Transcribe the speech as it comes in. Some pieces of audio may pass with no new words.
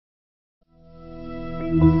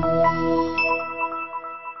The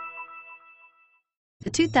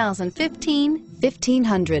 2015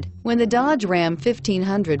 1500. When the Dodge Ram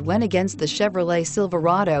 1500 went against the Chevrolet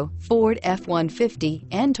Silverado, Ford F-150,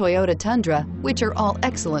 and Toyota Tundra, which are all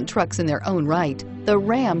excellent trucks in their own right, the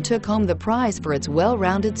Ram took home the prize for its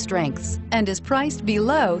well-rounded strengths and is priced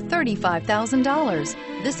below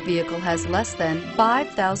 $35,000. This vehicle has less than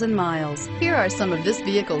 5,000 miles. Here are some of this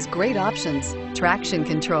vehicle's great options: traction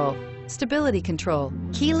control, stability control,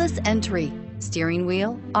 keyless entry, steering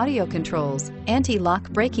wheel audio controls, anti-lock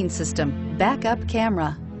braking system, backup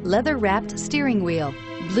camera, leather-wrapped steering wheel,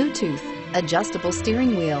 Bluetooth, adjustable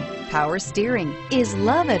steering wheel, power steering. Is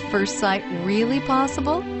love at first sight really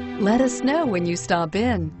possible? Let us know when you stop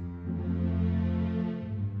in.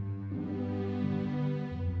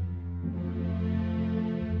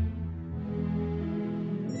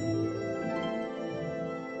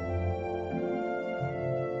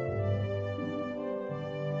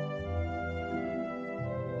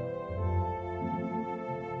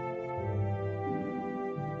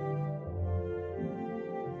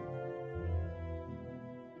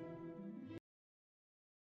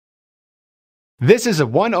 This is a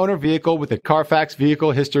one-owner vehicle with a Carfax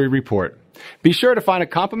Vehicle History Report. Be sure to find a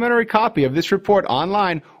complimentary copy of this report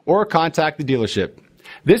online or contact the dealership.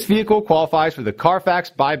 This vehicle qualifies for the Carfax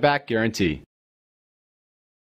Buyback Guarantee.